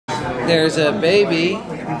there's a baby,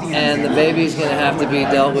 and the baby's going to have to be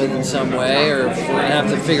dealt with in some way, or we're going to have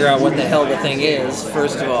to figure out what the hell the thing is,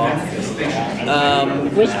 first of all.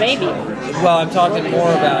 Which baby? Well, I'm talking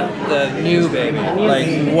more about the new baby.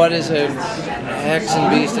 Like, what is a Hex and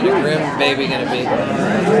Beast and a Grimm baby going to be?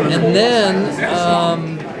 And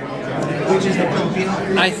then,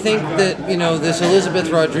 I think that, you know, this Elizabeth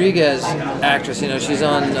Rodriguez actress, you know, she's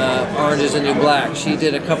on Orange is the New Black. She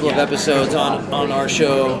did a couple of episodes on our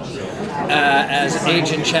show as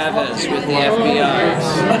Agent Chavez with the FBI.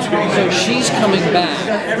 So she's coming back,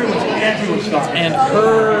 and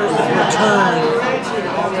her return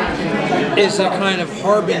is a kind of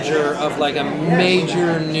harbinger of like a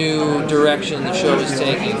major new direction the show is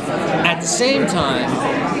taking. At the same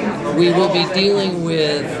time, we will be dealing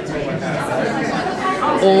with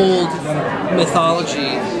old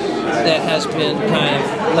mythology that has been kind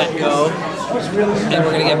of let go, and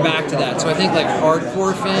we're going to get back to that. So I think like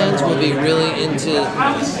hardcore fans will be really into,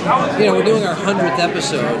 you know, we're doing our 100th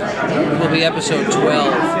episode. Will be episode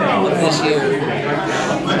 12 of this year.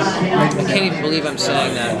 I can't even believe I'm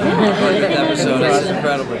saying that. 100th episode, it's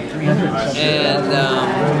incredible. And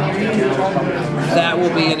that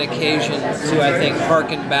will be an occasion to, I think,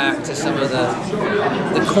 harken back to some of the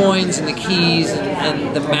coins and the keys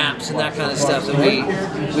and the maps and that kind of stuff that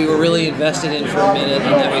we were really invested in for a minute,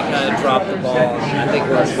 and then we kind of dropped the ball. I think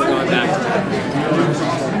we're going back to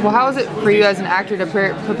that. Well, how was it for you as an actor to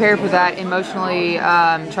prepare for that emotionally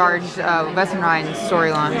charged Wes and Ryan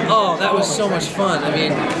storyline? Oh, that was so much fun. I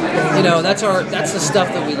mean, you know, that's the stuff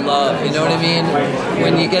that we love. You know what I mean?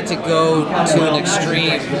 When you get to go to an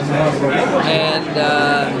extreme, and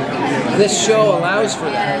this show allows for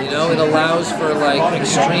that. You know, it allows for like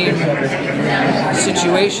extreme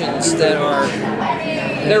situations that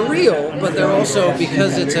they're real, but they're also,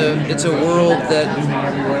 because it's a world that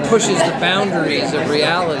pushes the boundaries of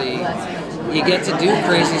reality, you get to do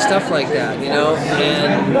crazy stuff like that, you know?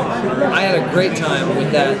 And I had a great time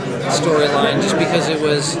with that storyline just because it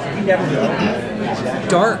was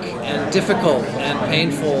dark and difficult and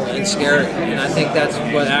painful and scary, and I think that's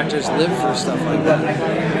what actors live for, stuff like that.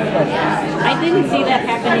 I didn't see that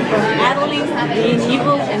happening from Adeline being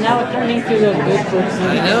evil and now turning to a good person.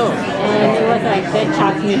 I know. And it was like, that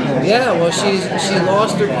shocked me. Yeah, well, she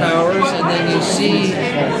lost her powers, and then you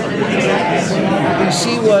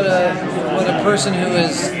see what a person who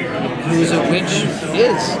is a witch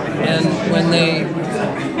is, and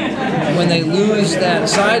when they lose that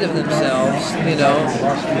side of themselves, you know,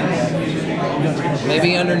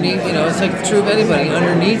 maybe underneath, you know, it's like true of anybody,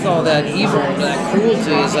 underneath all that evil, that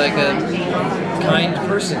cruelty is like a kind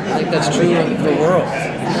person. I think that's true of the world in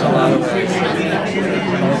a lot of ways.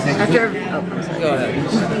 Go ahead.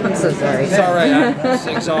 I'm so sorry. It's all right. I'm just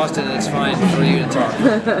exhausted, and it's fine for you to talk.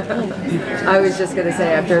 I was just going to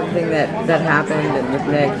say, after everything that happened and with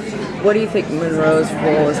Nick, what do you think Monroe's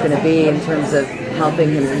role is going to be in terms of helping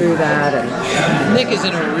him through that? And Nick is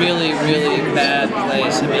in a really, really bad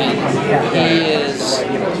place. I mean,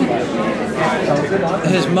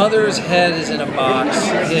 his mother's head is in a box.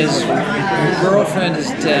 His girlfriend is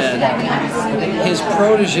dead. His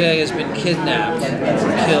protege has been kidnapped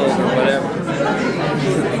or killed or whatever.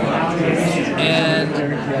 And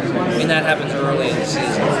I mean, that happens early in the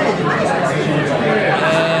season.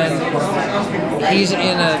 And he's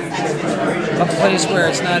in a place where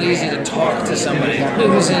it's not easy to talk to somebody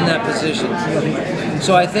who's in that position.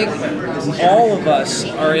 So I think all of us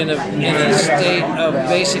are in a state of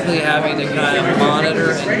basically having to kind of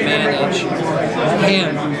monitor and manage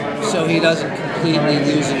him so he doesn't completely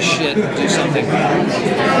lose his shit and do something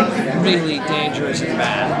really dangerous and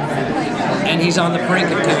bad. And he's on the brink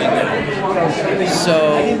of doing that.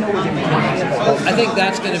 So I think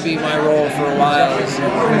that's going to be my role for a while, is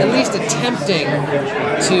at least attempting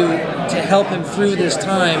to help him through this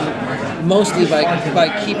time, mostly by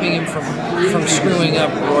keeping him from screwing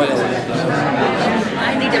up royally.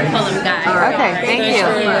 I need to pull him, guys. Okay, thank you. Thanks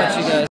very much, you guys.